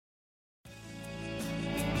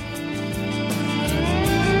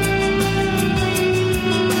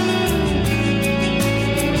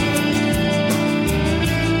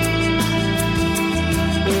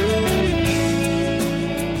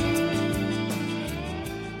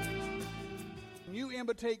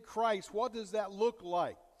imitate Christ, what does that look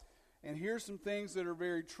like? And here's some things that are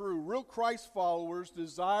very true. Real Christ followers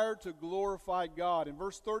desire to glorify God. In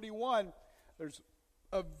verse 31, there's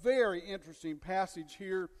a very interesting passage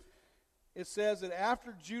here. It says that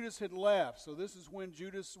after Judas had left, so this is when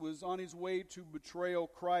Judas was on his way to betrayal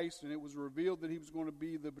Christ, and it was revealed that he was going to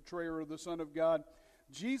be the betrayer of the Son of God.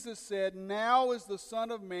 Jesus said, "Now is the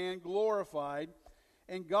Son of Man glorified,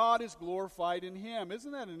 and God is glorified in him."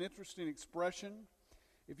 Isn't that an interesting expression?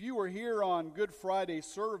 If you were here on Good Friday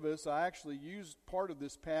service, I actually used part of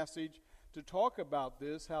this passage to talk about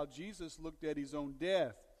this, how Jesus looked at his own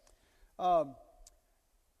death.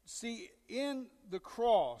 See, in the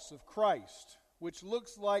cross of Christ, which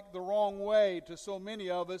looks like the wrong way to so many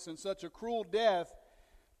of us and such a cruel death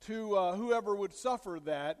to whoever would suffer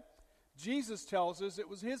that, Jesus tells us it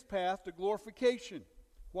was his path to glorification.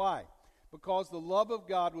 Why? Because the love of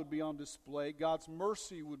God would be on display, God's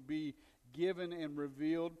mercy would be given and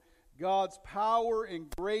revealed, God's power and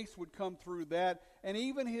grace would come through that, and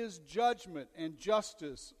even his judgment and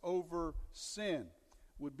justice over sin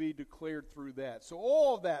would be declared through that. So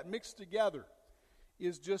all of that mixed together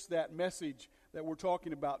is just that message that we're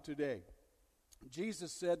talking about today.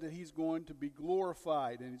 Jesus said that he's going to be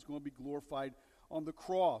glorified, and he's going to be glorified on the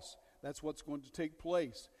cross. That's what's going to take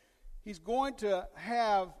place. He's going to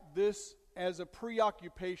have this as a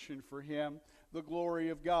preoccupation for him, the glory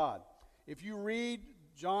of God. If you read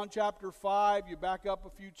John chapter 5, you back up a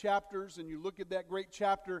few chapters and you look at that great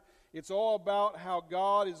chapter, it's all about how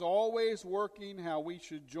God is always working, how we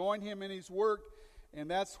should join him in his work, and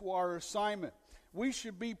that's our assignment. We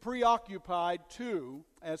should be preoccupied too,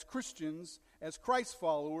 as Christians, as Christ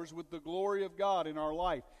followers, with the glory of God in our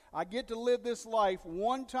life. I get to live this life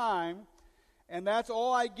one time, and that's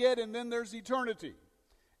all I get, and then there's eternity.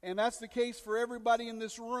 And that's the case for everybody in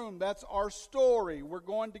this room. That's our story. We're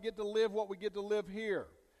going to get to live what we get to live here.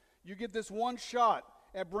 You get this one shot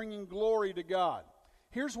at bringing glory to God.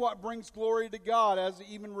 Here's what brings glory to God, as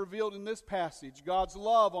even revealed in this passage. God's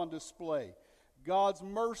love on display. God's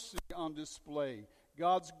mercy on display.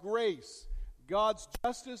 God's grace. God's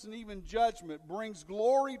justice and even judgment brings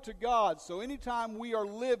glory to God. So anytime we are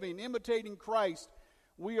living, imitating Christ,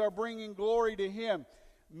 we are bringing glory to him.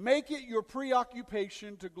 Make it your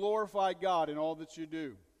preoccupation to glorify God in all that you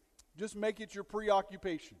do. Just make it your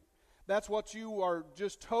preoccupation. That's what you are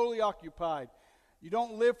just totally occupied. You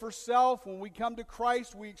don't live for self. When we come to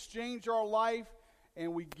Christ, we exchange our life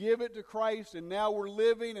and we give it to Christ, and now we're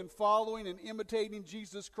living and following and imitating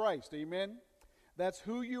Jesus Christ. Amen? That's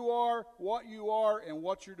who you are, and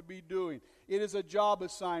what you're to be doing. It is a job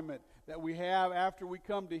assignment that we have after we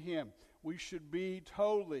come to him. We should be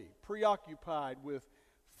totally preoccupied with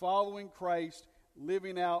following Christ,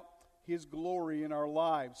 living out his glory in our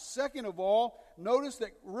lives. Second of all, notice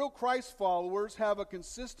that real Christ followers have a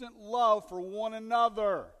consistent love for one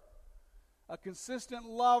another. A consistent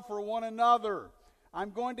love for one another.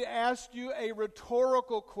 I'm going to ask you a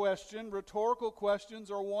rhetorical question. Rhetorical questions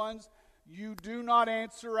are ones you do not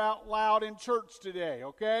answer out loud in church today,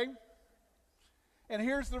 okay? And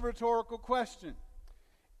here's the rhetorical question.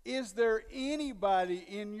 Is there anybody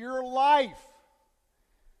in your life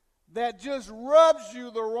that just rubs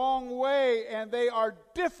you the wrong way and they are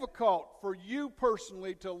difficult for you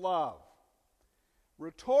personally to love?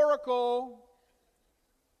 Rhetorical.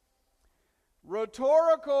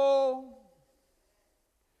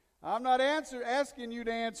 I'm not asking you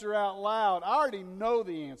to answer out loud. I already know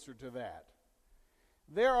the answer to that.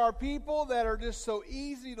 There are people that are just so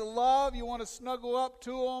easy to love. You want to snuggle up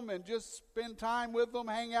to them and just spend time with them,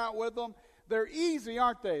 hang out with them. They're easy,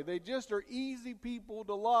 aren't they? They just are easy people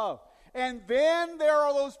to love. And then there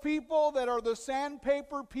are those people that are the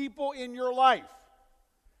sandpaper people in your life.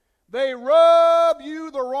 They rub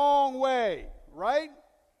you the wrong way, right?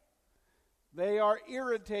 They are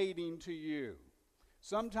irritating to you.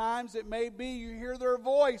 Sometimes it may be you hear their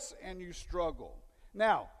voice and you struggle.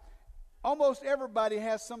 Now, almost everybody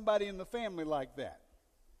has somebody in the family like that.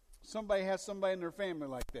 Somebody has somebody in their family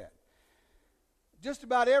like that. Just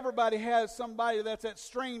about everybody has somebody that's that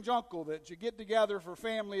strange uncle that you get together for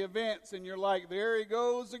family events and you're like, there he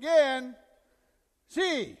goes again.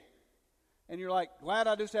 See? And you're like, glad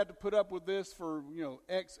I just had to put up with this for,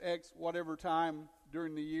 X whatever time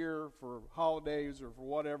during the year for holidays or for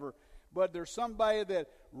whatever. But there's somebody that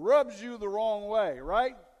rubs you the wrong way,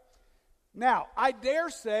 right? Now, I dare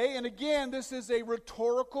say, and again, this is a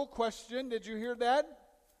rhetorical question. Did you hear that?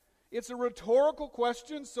 It's a rhetorical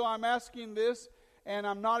question, so I'm asking this, and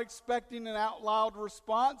I'm not expecting an out loud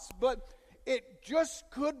response, but it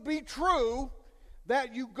just could be true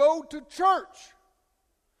that you go to church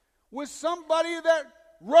with somebody that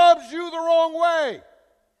rubs you the wrong way.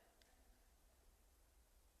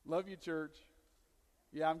 Love you, church.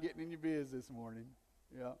 Yeah, I'm getting in your biz this morning.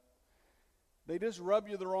 Yeah. They just rub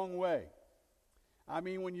you the wrong way. I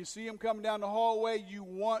mean, when you see them coming down the hallway, you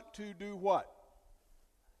want to do what?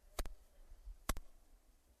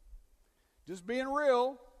 Just being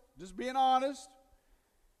real, just being honest.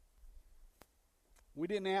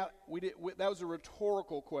 That was a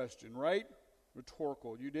rhetorical question, right?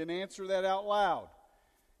 Rhetorical. You didn't answer that out loud.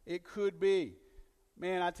 It could be.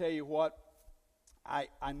 Man, I tell you what,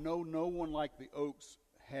 I know no one like the Oaks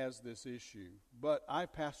has this issue, but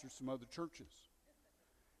I've pastored some other churches.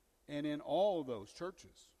 And in all of those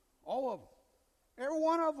churches, all of them, every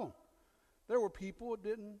one of them, there were people that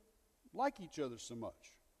didn't like each other so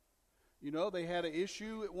much. You know, they had an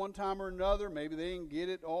issue at one time or another. Maybe they didn't get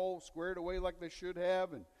it all squared away like they should have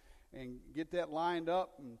and get that lined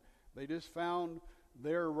up. And they just found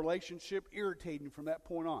their relationship irritating from that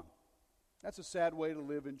point on. That's a sad way to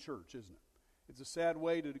live in church, isn't it? It's a sad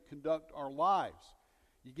way to conduct our lives.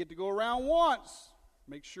 You get to go around once.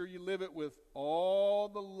 Make sure you live it with all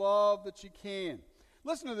the love that you can.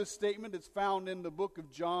 Listen to this statement. It's found in the book of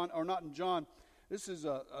John, or not in John. This is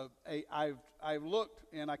I've looked,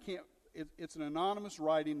 and I can't. It's an anonymous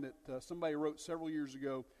writing that somebody wrote several years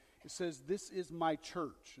ago. It says, "This is my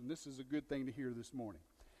church," and this is a good thing to hear this morning.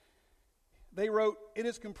 They wrote, "It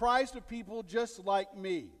is comprised of people just like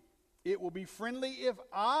me. It will be friendly if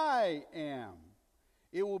I am.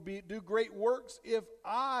 It will do great works if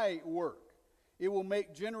I work. It will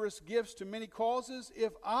make generous gifts to many causes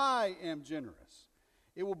if I am generous.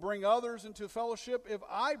 It will bring others into fellowship if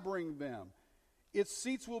I bring them. Its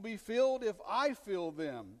seats will be filled if I fill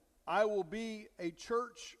them. I will be a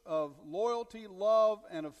church of loyalty, love,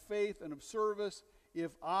 and of faith and of service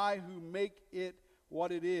if I who make it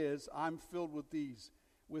what it is, I'm filled with these.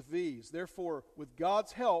 Therefore, with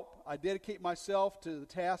God's help, I dedicate myself to the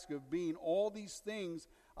task of being all these things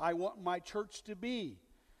I want my church to be."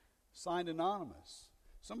 Signed anonymous.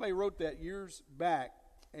 Somebody wrote that years back,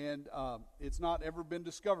 and it's not ever been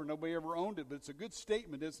discovered. Nobody ever owned it, but it's a good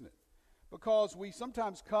statement, isn't it? Because we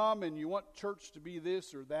sometimes come and you want church to be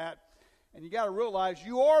this or that, and you got to realize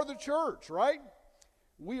you are the church, right?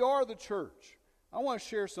 We are the church. I want to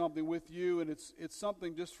share something with you, and it's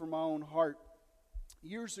something just from my own heart.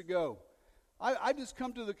 Years ago, I just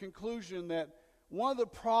come to the conclusion that one of the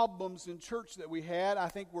problems in church that we had, I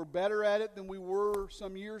think we're better at it than we were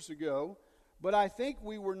some years ago, but I think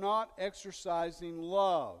we were not exercising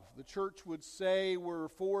love. The church would say we're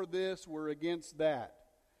for this, we're against that.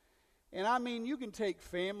 And I mean, you can take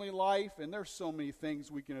family life, and there's so many things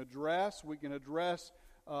we can address. We can address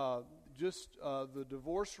the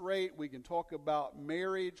divorce rate. We can talk about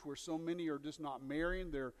marriage, where so many are just not marrying.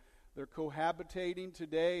 They're cohabitating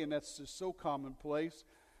today, and that's just so commonplace.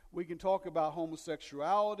 We can talk about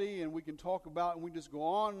homosexuality, and we can talk about, and we just go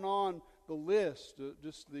on and on the list,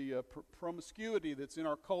 just the promiscuity that's in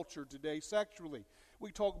our culture today sexually.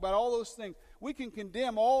 We talk about all those things. We can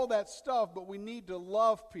condemn all that stuff, but we need to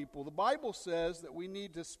love people. The Bible says that we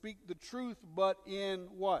need to speak the truth, but in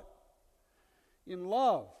what? In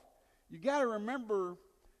love. You got to remember,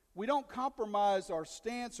 we don't compromise our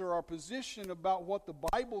stance or our position about what the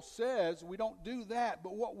Bible says. We don't do that.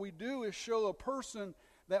 But what we do is show a person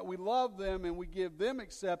that we love them and we give them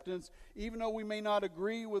acceptance, even though we may not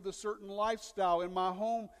agree with a certain lifestyle. In my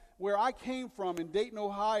home, where I came from, in Dayton,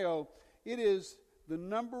 Ohio, it is the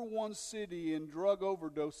number one city in drug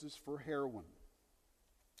overdoses for heroin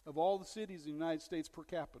of all the cities in the United States per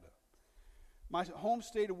capita. My home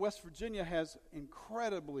state of West Virginia has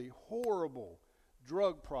incredibly horrible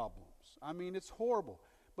drug problems. I mean, it's horrible.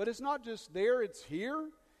 But it's not just there, it's here.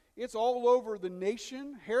 It's all over the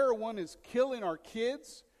nation. Heroin is killing our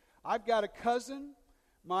kids. I've got a cousin,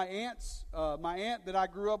 my aunt that I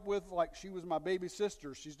grew up with, like she was my baby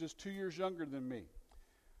sister. She's just 2 years younger than me.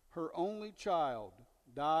 Her only child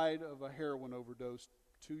died of a heroin overdose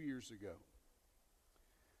 2 years ago.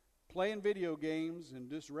 Playing video games and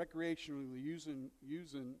just recreationally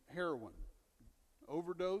using heroin.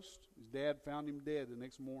 Overdosed. His dad found him dead the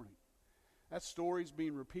next morning. That story's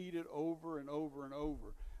being repeated over and over and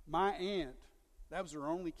over. My aunt, that was her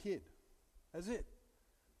only kid. That's it.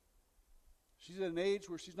 She's at an age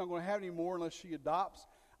where she's not going to have any more unless she adopts.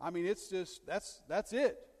 I mean, it's just, that's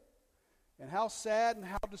it. And how sad and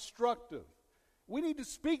how destructive. We need to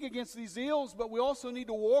speak against these ills, but we also need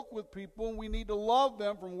to walk with people, and we need to love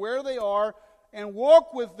them from where they are and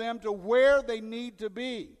walk with them to where they need to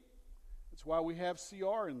be. That's why we have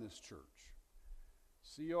CR in this church.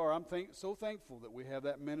 CR, I'm so thankful that we have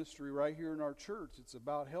that ministry right here in our church. It's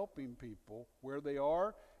about helping people where they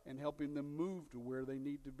are and helping them move to where they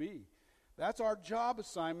need to be. That's our job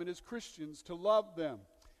assignment as Christians, to love them.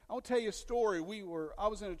 I'll tell you a story. I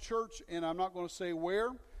was in a church, and I'm not going to say where,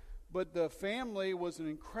 but the family was an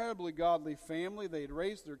incredibly godly family. They had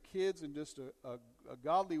raised their kids in just a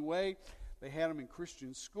godly way. They had them in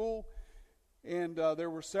Christian school, and there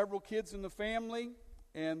were several kids in the family,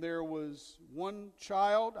 and there was one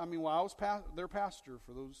child. I was their pastor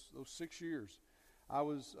for those 6 years.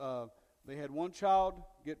 They had one child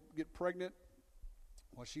get pregnant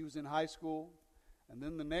while she was in high school, and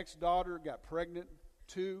then the next daughter got pregnant,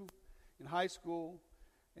 2 in high school,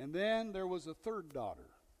 and then there was a third daughter.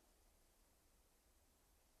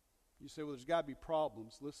 You say, well, there's got to be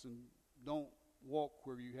problems. Listen, don't talk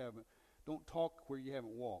where you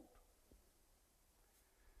haven't walked.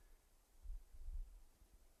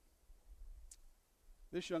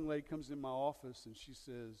 This young lady comes in my office and she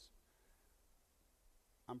says,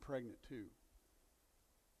 I'm pregnant too.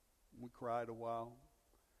 We cried a while.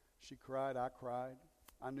 She cried, I cried.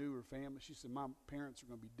 I knew her family. She said, my parents are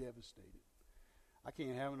going to be devastated. I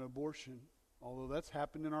can't have an abortion, although that's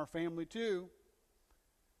happened in our family too.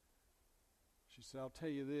 She said, I'll tell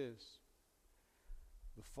you this.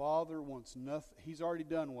 The father wants nothing. He's already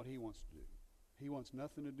done what he wants to do. He wants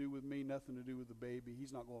nothing to do with me, nothing to do with the baby.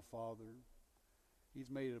 He's not going to father.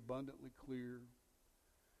 He's made it abundantly clear.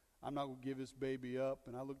 I'm not going to give this baby up.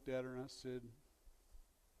 And I looked at her and I said,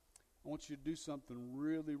 I want you to do something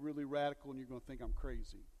really, really radical, and you're going to think I'm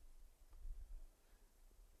crazy.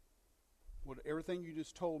 Everything you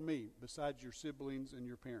just told me, besides your siblings and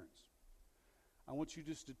your parents, I want you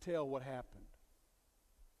just to tell what happened.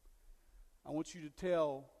 I want you to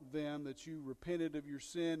tell them that you repented of your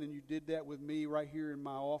sin, and you did that with me right here in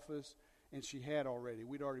my office, and she had already.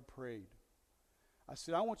 We'd already prayed. I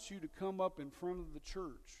said, I want you to come up in front of the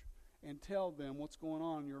church and tell them what's going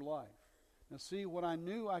on in your life. Now see, what I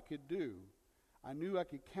knew I could do, I knew I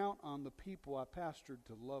could count on the people I pastored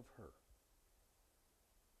to love her.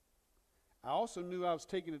 I also knew I was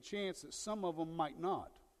taking a chance that some of them might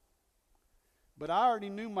not. But I already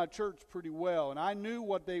knew my church pretty well, and I knew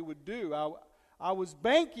what they would do. I was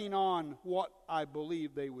banking on what I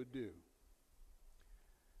believed they would do.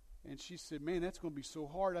 And she said, man, that's going to be so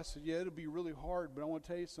hard. I said, yeah, it'll be really hard, but I want to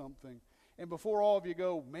tell you something. And before all of you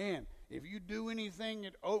go, man, if you do anything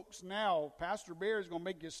at Oaks now, Pastor Bear is going to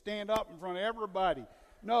make you stand up in front of everybody.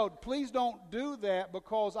 No, please don't do that,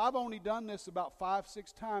 because I've only done this about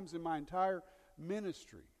 5-6 times in my entire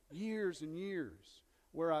ministry, years and years,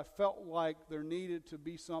 where I felt like there needed to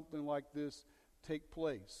be something like this take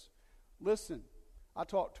place. Listen, I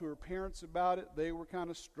talked to her parents about it. They were kind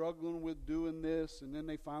of struggling with doing this, and then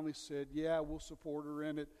they finally said, yeah, we'll support her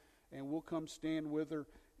in it, and we'll come stand with her.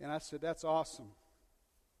 And I said, that's awesome.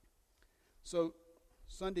 So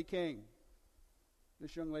Sunday came.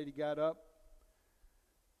 This young lady got up.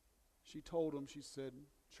 She told them, she said,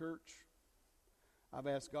 church, I've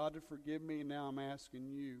asked God to forgive me, and now I'm asking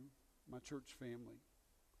you, my church family.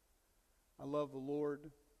 I love the Lord,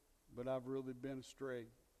 but I've really been astray.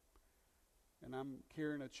 And I'm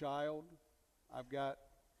carrying a child. I've got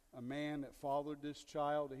a man that fathered this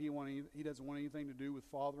child. He doesn't want anything to do with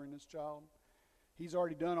fathering this child. He's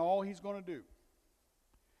already done all he's going to do.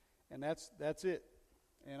 And that's it.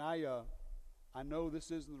 And I know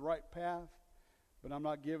this isn't the right path, but I'm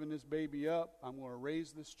not giving this baby up. I'm going to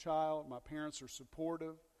raise this child. My parents are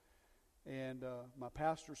supportive, and my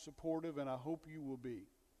pastor's supportive, and I hope you will be.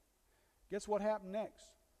 Guess what happened next?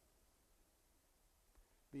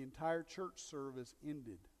 The entire church service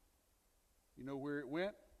ended. You know where it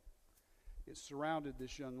went? It surrounded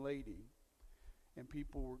this young lady, and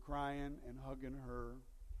people were crying and hugging her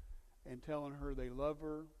and telling her they love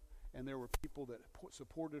her. And there were people that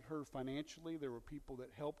supported her financially. There were people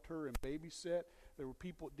that helped her and babysit. There were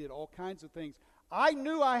people that did all kinds of things. I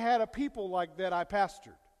knew I had a people like that I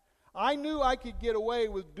pastored. I knew I could get away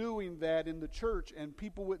with doing that in the church, and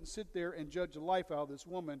people wouldn't sit there and judge the life out of this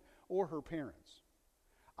woman or her parents.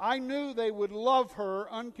 I knew they would love her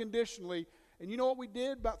unconditionally. And you know what we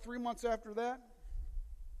did about 3 months after that?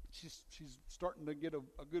 She's starting to get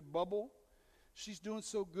a good bubble. She's doing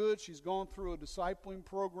so good. She's gone through a discipling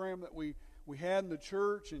program that we had in the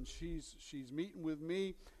church, and she's meeting with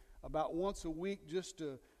me about once a week just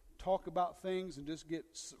to talk about things and just get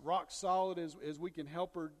rock solid as we can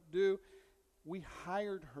help her do. We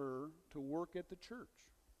hired her to work at the church.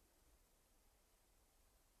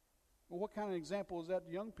 Well, what kind of example is that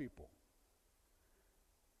to young people?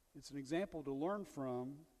 It's an example to learn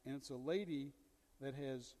from, and it's a lady that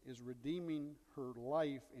is redeeming her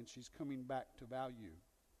life, and she's coming back to value.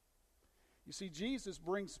 You see, Jesus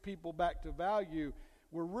brings people back to value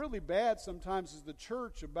we're really bad sometimes as the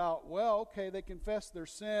church about, well, okay, they confess their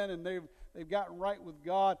sin and they've gotten right with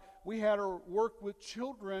God. We had her work with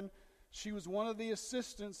children. She was one of the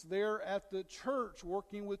assistants there at the church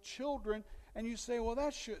working with children. And you say, well,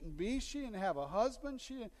 that shouldn't be. She didn't have a husband.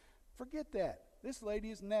 Forget that. This lady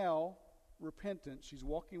is now repentant. She's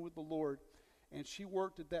walking with the Lord. And she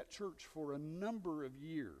worked at that church for a number of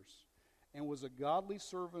years and was a godly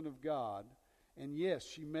servant of God. And yes,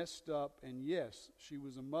 she messed up. And yes, she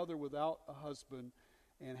was a mother without a husband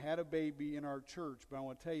and had a baby in our church. But I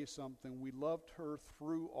want to tell you something. We loved her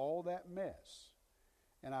through all that mess.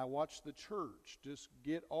 And I watched the church just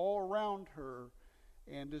get all around her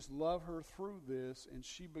and just love her through this. And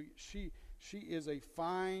she is a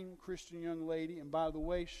fine Christian young lady. And by the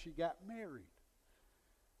way, she got married.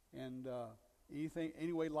 And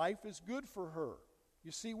anyway, life is good for her.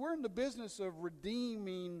 You see, we're in the business of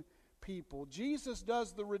redeeming people. Jesus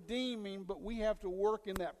does the redeeming, but we have to work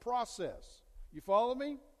in that process. You follow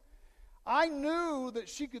me? I knew that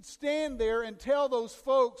she could stand there and tell those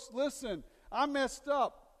folks, listen, I messed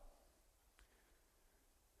up.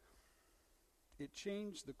 It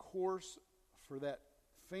changed the course for that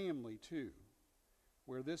family too,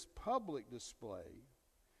 where this public display,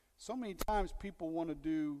 so many times people want to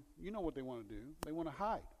do, you know what they want to do, they want to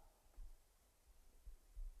hide.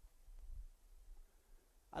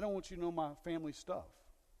 I don't want you to know my family stuff.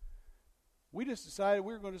 We just decided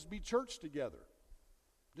we were going to just be church together.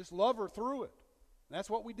 Just love her through it. And that's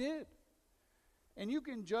what we did. And you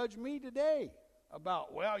can judge me today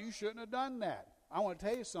about, well, you shouldn't have done that. I want to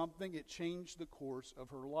tell you something. It changed the course of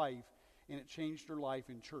her life, and it changed her life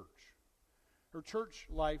in church. Her church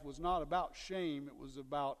life was not about shame. It was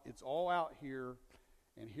about, it's all out here,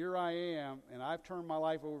 and here I am, and I've turned my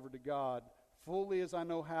life over to God fully as I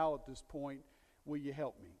know how at this point. Will you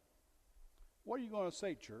help me? What are you going to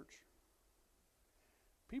say, church?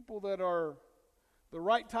 People that are the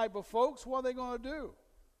right type of folks, what are they going to do?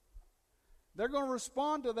 They're going to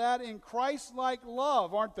respond to that in Christ-like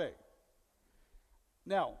love, aren't they?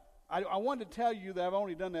 Now, I wanted to tell you that I've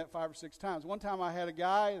only done that 5 or 6 times. One time I had a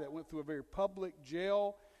guy that went through a very public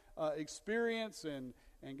jail experience and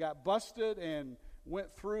got busted and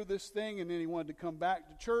went through this thing, and then he wanted to come back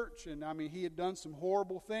to church, and I mean, he had done some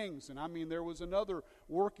horrible things, and I mean, there was another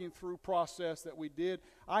working through process that we did.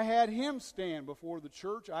 I had him stand before the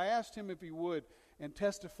church. I asked him if he would and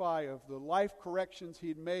testify of the life corrections he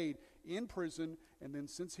had made in prison, and then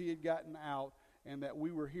since he had gotten out, and that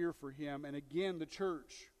we were here for him, and again, the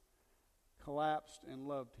church collapsed and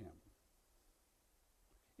loved him.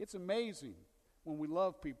 It's amazing when we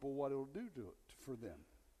love people what it'll do to it for them.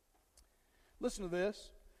 Listen to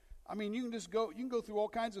this. I mean, you can go through all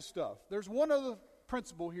kinds of stuff. There's one other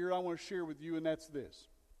principle here I want to share with you, and that's this.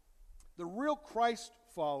 The real Christ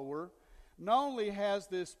follower not only has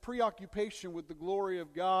this preoccupation with the glory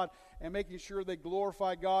of God and making sure they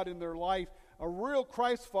glorify God in their life, a real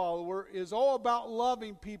Christ follower is all about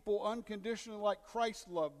loving people unconditionally like Christ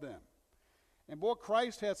loved them. And boy,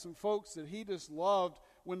 Christ had some folks that he just loved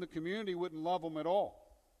when the community wouldn't love them at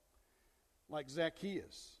all. Like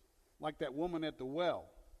Zacchaeus. Like that woman at the well,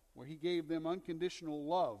 where he gave them unconditional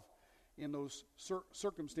love in those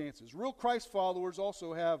circumstances. Real Christ followers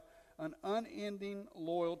also have an unending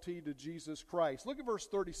loyalty to Jesus Christ. Look at verse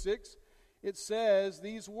 36. It says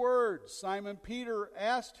these words. Simon Peter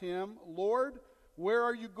asked him, Lord, where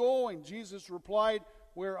are you going? Jesus replied,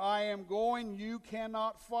 where I am going you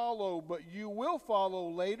cannot follow, but you will follow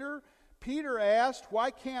later. Peter asked, why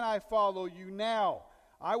can't I follow you now?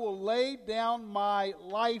 I will lay down my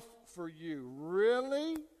life for you.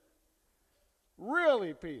 Really?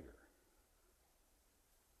 Really, Peter?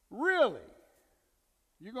 Really?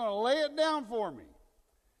 You're going to lay it down for me?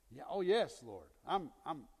 Yeah, oh yes, Lord. I'm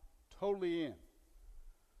totally in.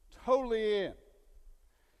 Totally in.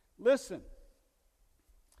 Listen.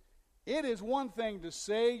 It is one thing to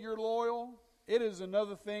say you're loyal. It is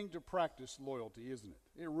another thing to practice loyalty, isn't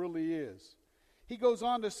it? It really is. He goes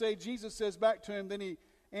on to say, Jesus says back to him, then he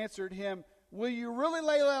answered him, will you really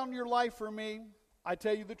lay down your life for me? I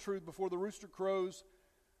tell you the truth, before the rooster crows,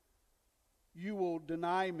 you will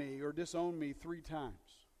deny me or disown me 3 times.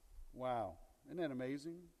 Wow. Isn't that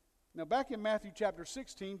amazing? Now, back in Matthew chapter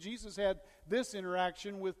 16, Jesus had this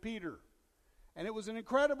interaction with Peter. And it was an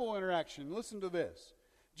incredible interaction. Listen to this.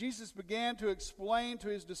 Jesus began to explain to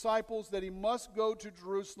his disciples that he must go to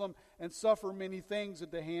Jerusalem and suffer many things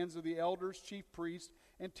at the hands of the elders, chief priests,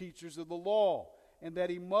 and teachers of the law, and that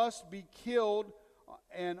he must be killed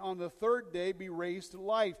and on the 3rd day be raised to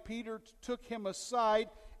life. Peter took him aside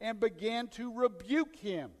and began to rebuke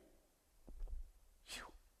him.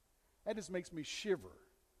 Whew. That just makes me shiver.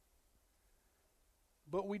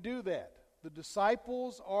 But we do that. The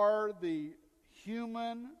disciples are the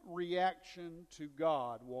human reaction to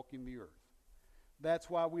God walking the earth. That's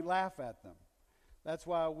why we laugh at them. That's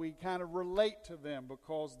why we kind of relate to them,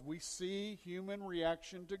 because we see human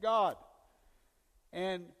reaction to God.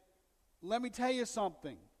 And let me tell you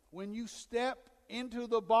something. When you step into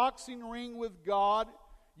the boxing ring with God,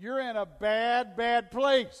 you're in a bad, bad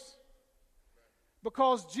place.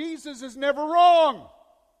 Because Jesus is never wrong.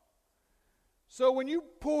 So when you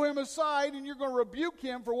pull him aside and you're going to rebuke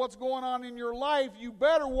him for what's going on in your life, you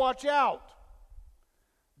better watch out.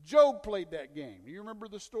 Job played that game. Do you remember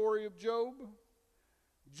the story of Job?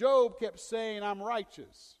 Job kept saying, I'm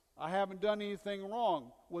righteous. I haven't done anything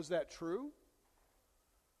wrong. Was that true?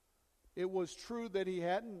 It was true that he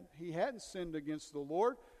hadn't sinned against the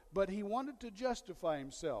Lord, but he wanted to justify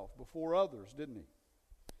himself before others, didn't he?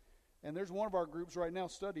 And there's one of our groups right now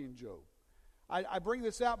studying Job. I bring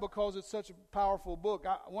this out because it's such a powerful book.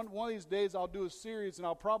 One of these days I'll do a series, and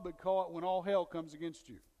I'll probably call it When All Hell Comes Against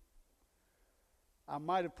You. I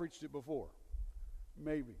might have preached it before.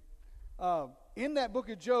 Maybe. In that book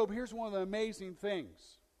of Job, here's one of the amazing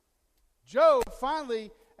things. Job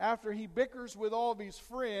finally, after he bickers with all of his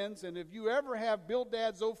friends, and if you ever have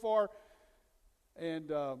Bildad, Zophar, and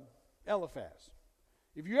Eliphaz,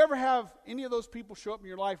 if you ever have any of those people show up in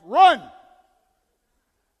your life, run!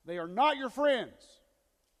 They are not your friends.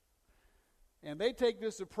 And they take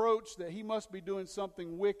this approach that he must be doing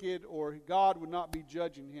something wicked, or God would not be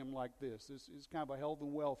judging him like this. This is kind of a health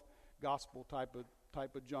and wealth gospel type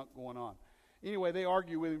of junk going on. Anyway, they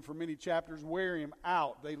argue with him for many chapters, wear him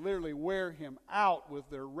out. They literally wear him out with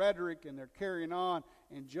their rhetoric, and they're carrying on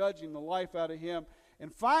and judging the life out of him.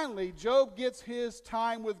 And finally, Job gets his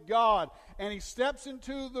time with God, and he steps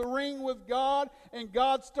into the ring with God, and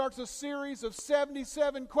God starts a series of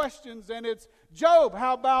 77 questions, and it's, Job,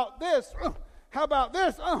 how about this? How about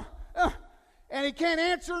this? And he can't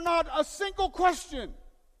answer not a single question.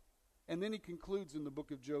 And then he concludes in the book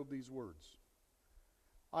of Job these words.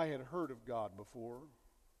 I had heard of God before.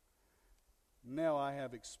 Now I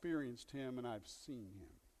have experienced him, and I've seen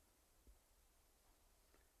him.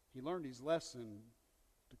 He learned his lesson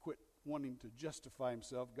to quit wanting to justify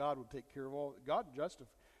himself. God would take care of all.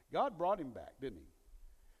 God brought him back, didn't he?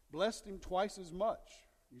 Blessed him twice as much.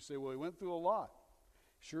 You say, well, he went through a lot.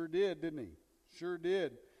 Sure did, didn't he? Sure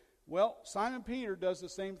did. Well, Simon Peter does the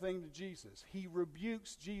same thing to Jesus. He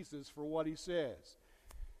rebukes Jesus for what he says.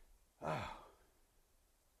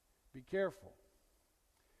 Be careful.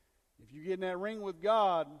 If you get in that ring with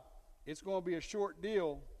God, it's going to be a short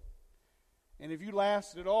deal. And if you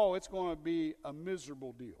last at all, it's going to be a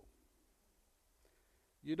miserable deal.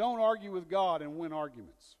 You don't argue with God and win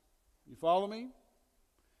arguments. You follow me?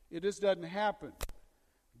 It just doesn't happen.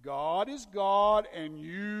 God is God and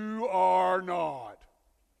you are not.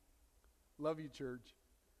 Love you, church.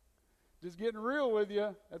 Just getting real with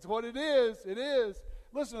you. That's what it is. It is.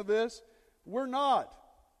 Listen to this. We're not.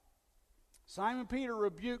 Simon Peter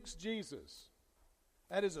rebukes Jesus.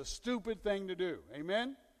 That is a stupid thing to do.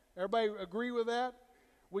 Amen? Everybody agree with that?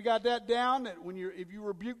 We got that down. That if you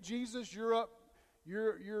rebuke Jesus, you're up.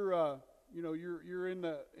 You're in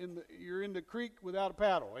the creek without a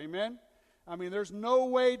paddle. Amen. I mean, there's no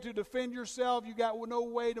way to defend yourself. You got no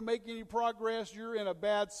way to make any progress. You're in a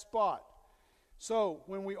bad spot. So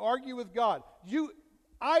when we argue with God,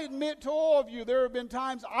 I admit to all of you, there have been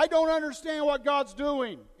times I don't understand what God's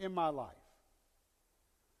doing in my life.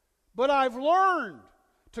 But I've learned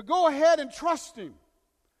to go ahead and trust Him.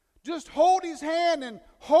 Just hold His hand and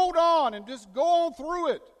hold on and just go on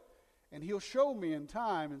through it. And He'll show me in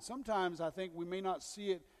time. And sometimes I think we may not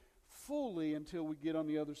see it fully until we get on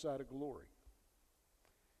the other side of glory.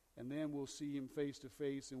 And then we'll see Him face to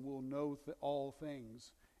face and we'll know all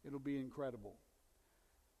things. It'll be incredible.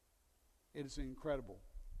 It is incredible.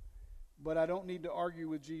 But I don't need to argue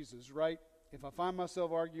with Jesus, right? If I find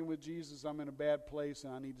myself arguing with Jesus, I'm in a bad place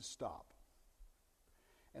and I need to stop.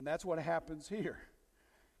 And that's what happens here,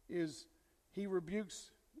 is He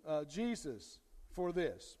rebukes Jesus for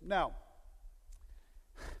this. Now,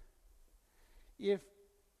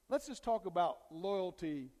 let's just talk about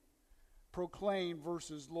loyalty proclaimed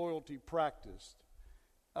versus loyalty practiced.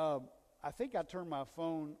 I think I turned my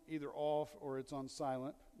phone either off or it's on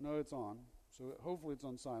silent. No, it's on. So hopefully it's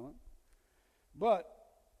on silent. But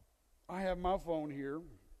I have my phone here.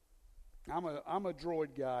 I'm a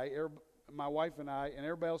Droid guy. My wife and I and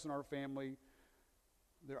everybody else in our family,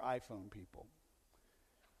 they're iPhone people.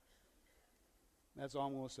 That's all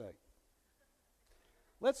I'm going to say.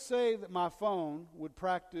 Let's say that my phone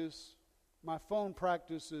practices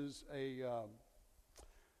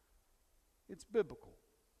it's biblical.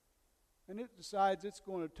 and it decides it's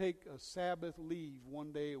going to take a Sabbath leave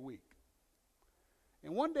one day a week.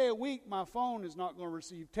 And one day a week, my phone is not going to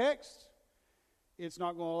receive text. It's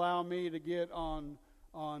not going to allow me to get on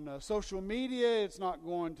social media. It's not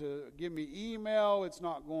going to give me email. It's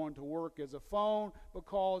not going to work as a phone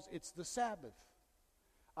because it's the Sabbath.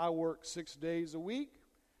 I work 6 days a week.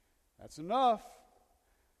 That's enough.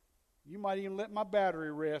 You might even let my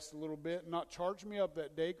battery rest a little bit and not charge me up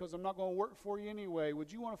that day because I'm not going to work for you anyway.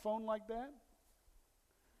 Would you want a phone like that?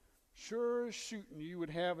 Sure as shooting, you would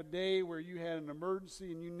have a day where you had an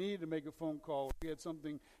emergency and you needed to make a phone call. You had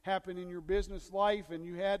something happen in your business life and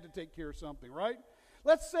you had to take care of something, right?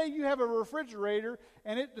 Let's say you have a refrigerator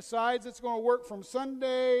and it decides it's going to work from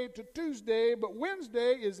Sunday to Tuesday, but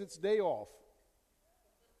Wednesday is its day off.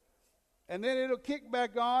 And then it'll kick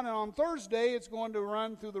back on, and on Thursday it's going to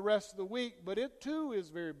run through the rest of the week, but it too is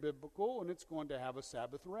very biblical, and it's going to have a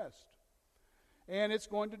Sabbath rest. And it's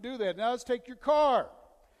going to do that. Now let's take your car,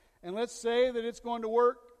 and let's say that it's going to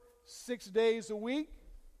work 6 days a week,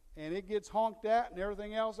 and it gets honked at and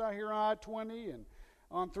everything else out here on I-20 and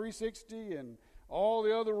on 360 and all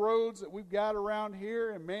the other roads that we've got around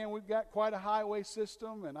here, and man, we've got quite a highway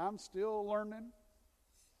system, and I'm still learning.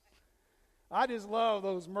 I just love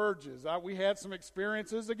those merges. We had some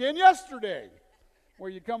experiences again yesterday where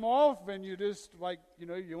you come off and you just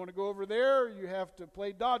you want to go over there, you have to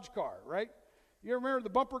play Dodge car, right? You remember the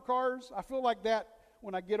bumper cars? I feel like that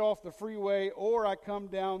when I get off the freeway or I come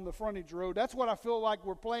down the frontage road. That's what I feel like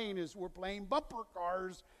we're playing bumper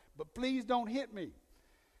cars, but please don't hit me.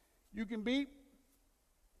 You can beep.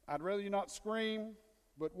 I'd rather you not scream,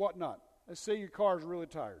 but what not? Let's say your car's really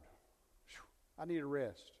tired. I need a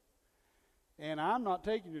rest. And I'm not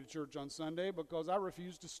taking you to church on Sunday because I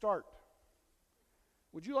refuse to start.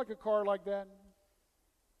 Would you like a car like that?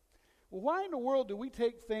 Well, why in the world do we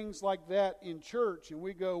take things like that in church and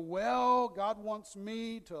we go, well, God wants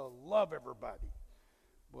me to love everybody.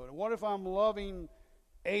 But what if I'm loving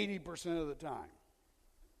 80% of the time?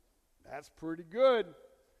 That's pretty good.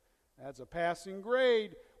 That's a passing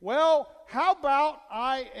grade. Well, how about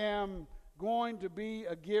I am going to be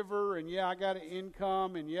a giver, and yeah, I got an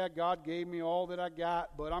income, and yeah, God gave me all that I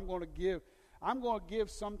got, but I'm going to give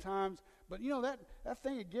sometimes. But that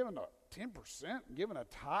thing of giving 10% and giving a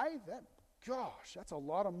tithe, that's a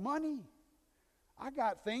lot of money. I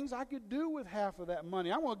got things I could do with half of that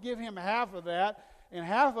money. I'm going to give him half of that, and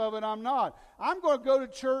half of it I'm not. I'm going to go to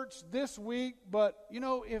church this week, but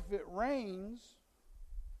if it rains,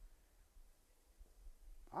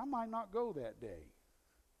 I might not go that day.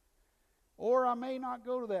 Or I may not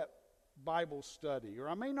go to that Bible study, or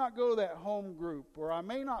I may not go to that home group, or I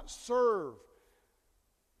may not serve.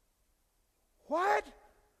 What?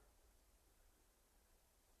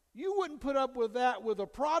 You wouldn't put up with that with a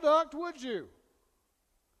product, would you?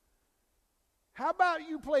 How about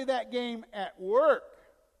you play that game at work?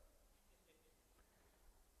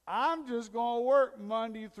 I'm just going to work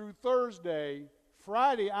Monday through Thursday.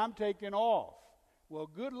 Friday, I'm taking off. Well,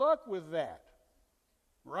 good luck with that,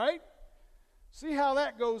 right? See how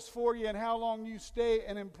that goes for you and how long you stay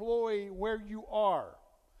an employee where you are.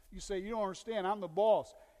 You say, you don't understand, I'm the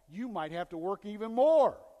boss. You might have to work even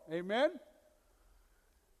more. Amen?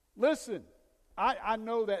 Listen, I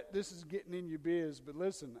know that this is getting in your biz, but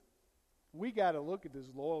listen, we got to look at this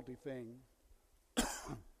loyalty thing.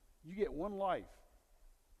 You get one life.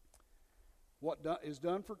 What is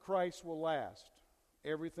done for Christ will last.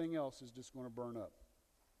 Everything else is just going to burn up.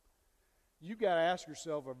 You've got to ask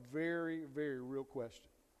yourself a very, very real question.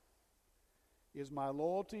 Is my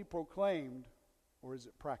loyalty proclaimed or is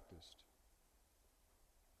it practiced?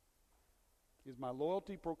 Is my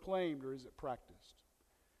loyalty proclaimed or is it practiced?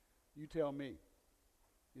 You tell me.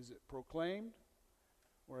 Is it proclaimed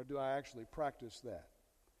or do I actually practice that?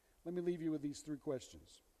 Let me leave you with these three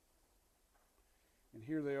questions. And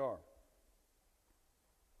here they are.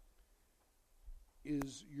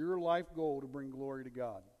 Is your life goal to bring glory to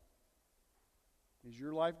God? Is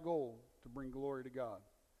your life goal to bring glory to God?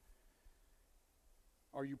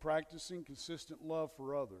 Are you practicing consistent love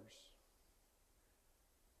for others?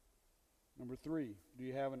 Number 3, do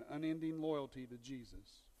you have an unending loyalty to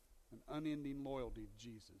Jesus? An unending loyalty to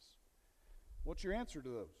Jesus. What's your answer to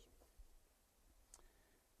those?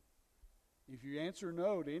 If you answer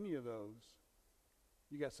no to any of those,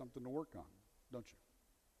 you got something to work on, don't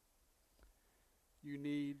you? You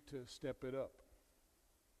need to step it up.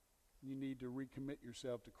 You need to recommit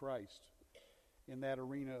yourself to Christ in that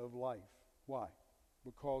arena of life. Why?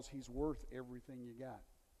 Because he's worth everything you got.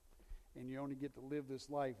 And you only get to live this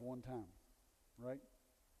life one time, right?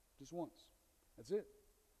 Just once. That's it.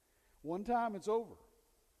 One time, it's over.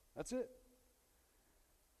 That's it.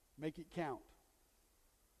 Make it count.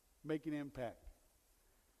 Make an impact.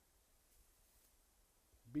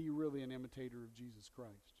 Be really an imitator of Jesus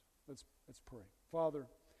Christ. Let's pray. Father,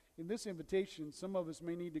 in this invitation, some of us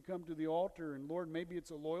may need to come to the altar, and Lord, maybe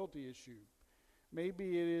it's a loyalty issue.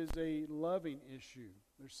 Maybe it is a loving issue.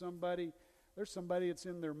 There's somebody that's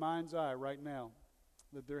in their mind's eye right now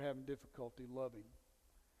that they're having difficulty loving.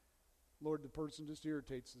 Lord, the person just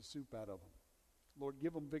irritates the soup out of them. Lord,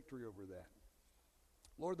 give them victory over that.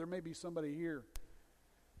 Lord, there may be somebody here,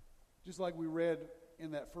 just like we read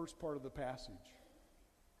in that first part of the passage.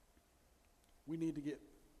 We need to get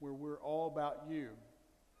where we're all about you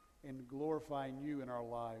and glorifying you in our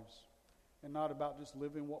lives and not about just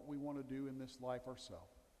living what we want to do in this life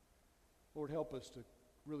ourselves. Lord, help us to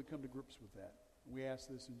really come to grips with that. We ask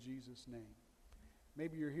this in Jesus' name.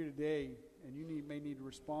 Maybe you're here today and you may need to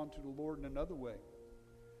respond to the Lord in another way.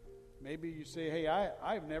 Maybe you say, hey,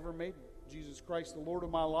 I've never made Jesus Christ the Lord of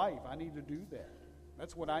my life. I need to do that.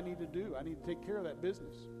 That's what I need to do. I need to take care of that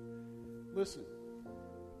business. Listen,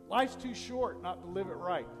 life's too short not to live it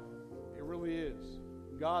right. It really is.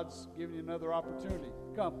 God's giving you another opportunity.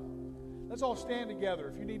 Come. Let's all stand together.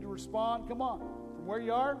 If you need to respond, come on. From where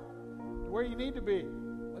you are to where you need to be.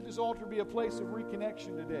 Let this altar be a place of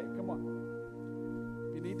reconnection today. Come on.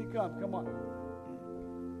 If you need to come on.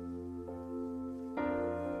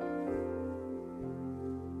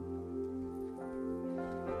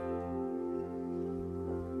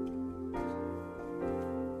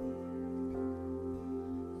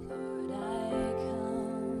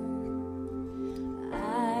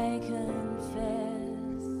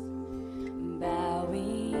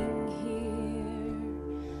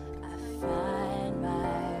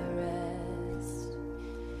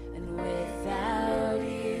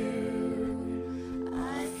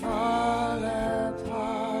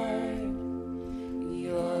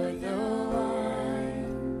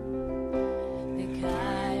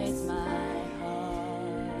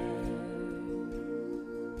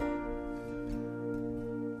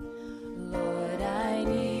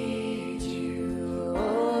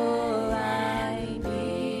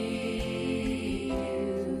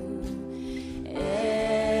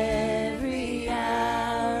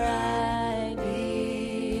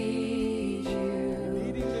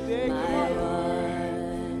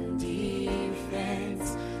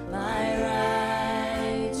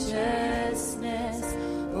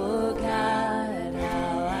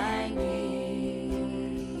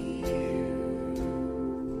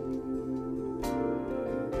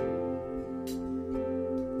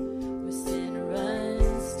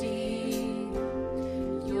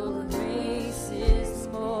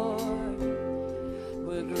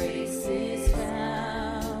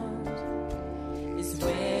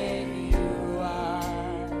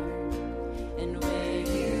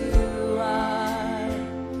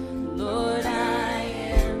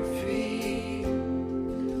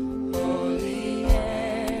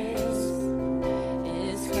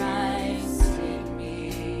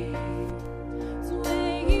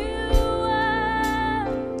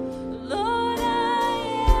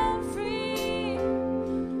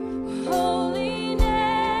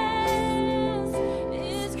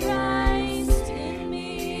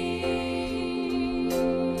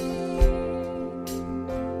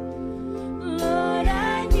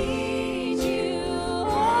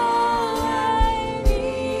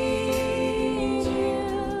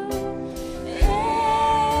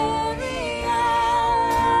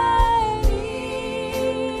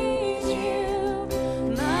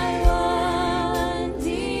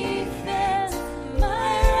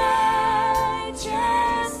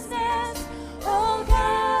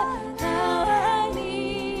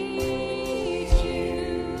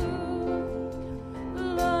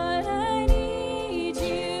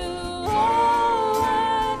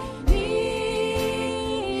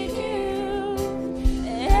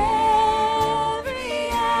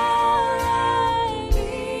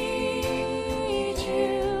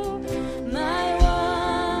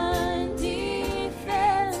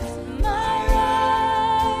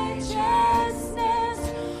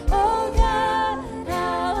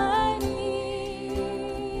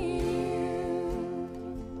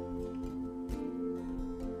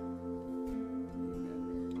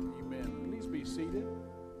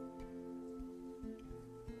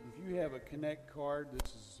 Connect card.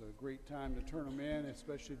 This is a great time to turn them in,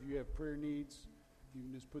 especially if you have prayer needs. You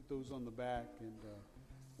can just put those on the back, and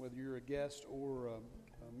whether you're a guest or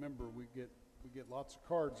a member, we get lots of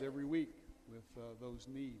cards every week with those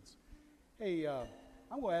needs. Hey,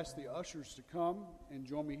 I'm going to ask the ushers to come and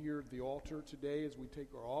join me here at the altar today as we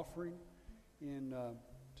take our offering. And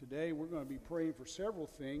today we're going to be praying for several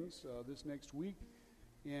things this next week.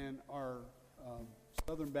 in our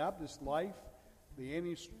Southern Baptist life. The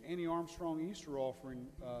Annie Armstrong Easter offering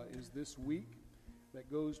is this week. That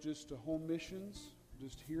goes just to home missions,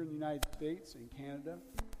 just here in the United States and Canada.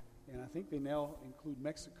 And I think they now include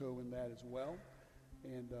Mexico in that as well.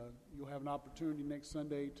 And you'll have an opportunity next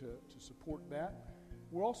Sunday to support that.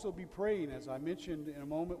 We'll also be praying, as I mentioned, in a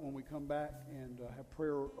moment when we come back and have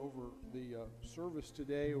prayer over the service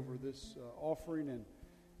today, over this offering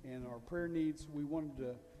and our prayer needs. We wanted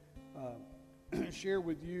to share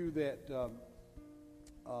with you that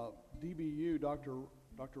DBU, Dr.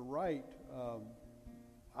 Wright,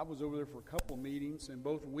 I was over there for a couple of meetings, and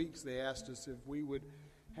both weeks they asked us if we would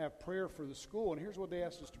have prayer for the school. And here's what they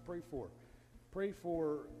asked us to pray for. Pray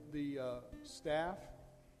for the staff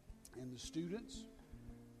and the students,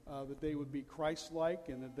 that they would be Christ-like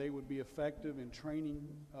and that they would be effective in training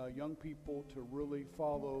young people to really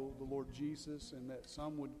follow the Lord Jesus, and that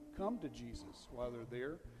some would come to Jesus while they're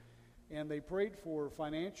there. And they prayed for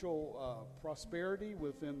financial prosperity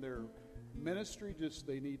within their ministry. Just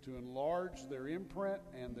they need to enlarge their imprint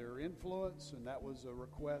and their influence, and that was a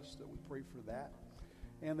request that we pray for that.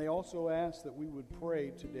 And they also asked that we would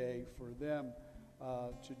pray today for them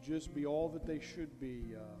to just be all that they should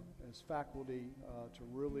be as faculty, to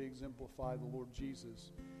really exemplify the Lord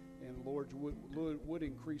Jesus, and the Lord would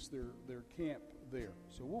increase their camp there.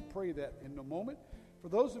 So we'll pray that in a moment. For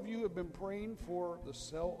those of you who have been praying for the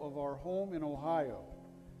sale of our home in Ohio,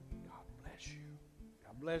 God bless you.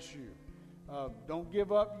 God bless you. Don't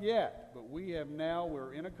give up yet, but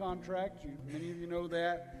we're in a contract. Many of you know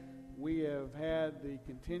that. We have had the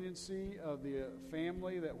contingency of the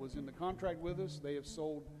family that was in the contract with us. They have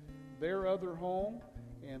sold their other home,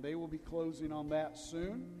 and they will be closing on that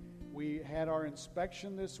soon. We had our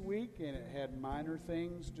inspection this week, and it had minor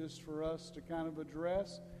things just for us to kind of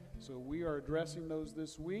address. So we are addressing those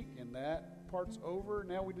this week, and that part's over.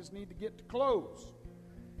 Now we just need to get to close.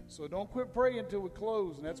 So don't quit praying until we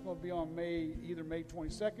close, and that's going to be on either May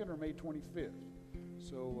 22nd or May 25th.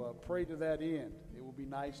 So pray to that end. It will be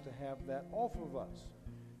nice to have that off of us.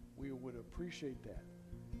 We would appreciate that.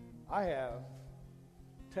 I have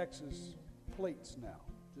Texas plates now.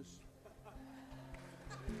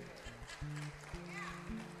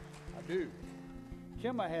 I do.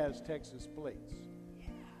 Kimma has Texas plates.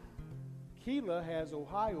 Keela has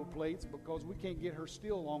Ohio plates because we can't get her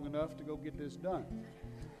still long enough to go get this done.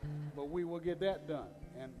 But we will get that done.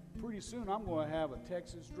 And pretty soon I'm going to have a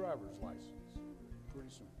Texas driver's license. Pretty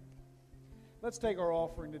soon. Let's take our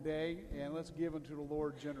offering today and let's give unto the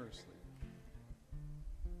Lord generously.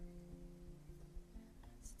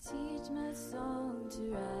 Teach my song to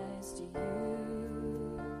rise to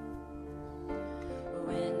you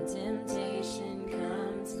when temptation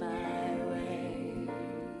comes my way,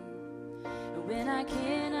 when I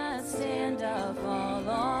cannot stand, I'll fall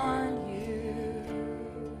on you.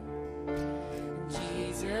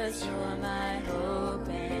 Jesus, you're my hope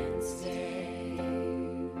and stay.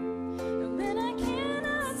 When I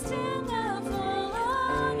cannot stand, I'll fall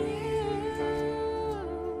on you.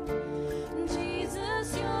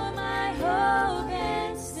 Jesus, you're my hope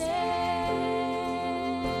and stay.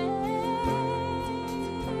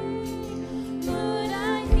 Lord,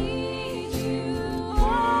 I need you.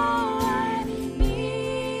 Oh, I need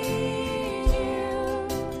you.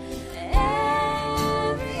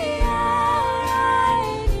 Every hour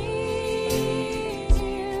I need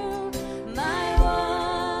you. My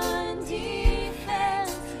one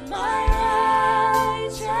defense, my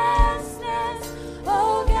righteousness.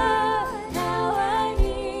 Oh God, how I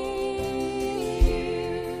need you.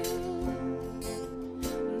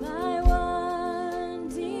 My one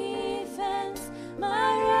defense,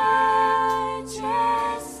 my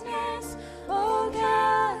righteousness. Oh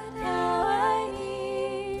God, how I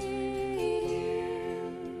need you.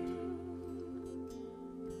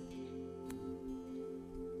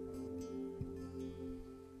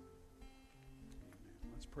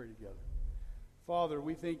 Let's pray together. Father,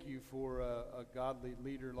 we thank you for a godly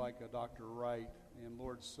leader like a Dr. Wright, and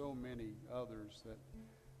Lord, so many others that,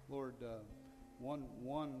 Lord,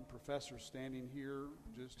 one professor standing here,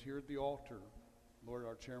 just here at the altar, Lord,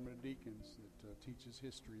 our chairman of deacons that teaches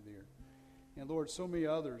history there. And Lord, so many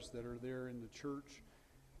others that are there in the church,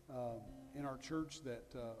 in our church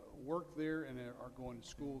that work there and are going to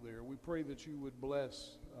school there. We pray that you would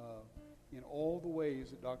bless in all the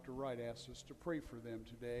ways that Dr. Wright asked us to pray for them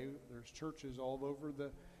today. There's churches all over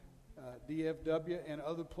the DFW and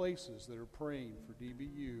other places that are praying for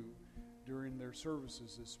DBU during their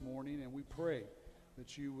services this morning, and we pray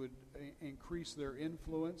that you would increase their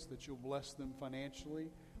influence, that you'll bless them financially.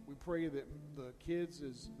 We pray that the kids,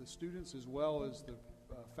 as the students, as well as the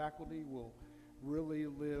faculty, will really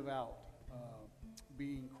live out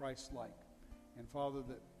being Christ-like. And Father,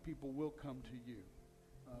 that people will come to you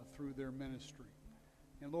through their ministry.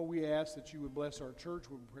 And Lord, we ask that you would bless our church.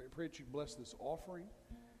 We pray that you bless this offering.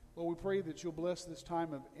 Lord, we pray that you'll bless this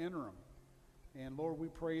time of interim. And Lord, we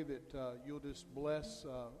pray that you'll just bless,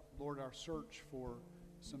 Lord, our search for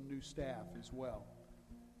some new staff as well.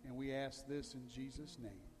 And we ask this in Jesus'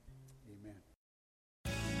 name.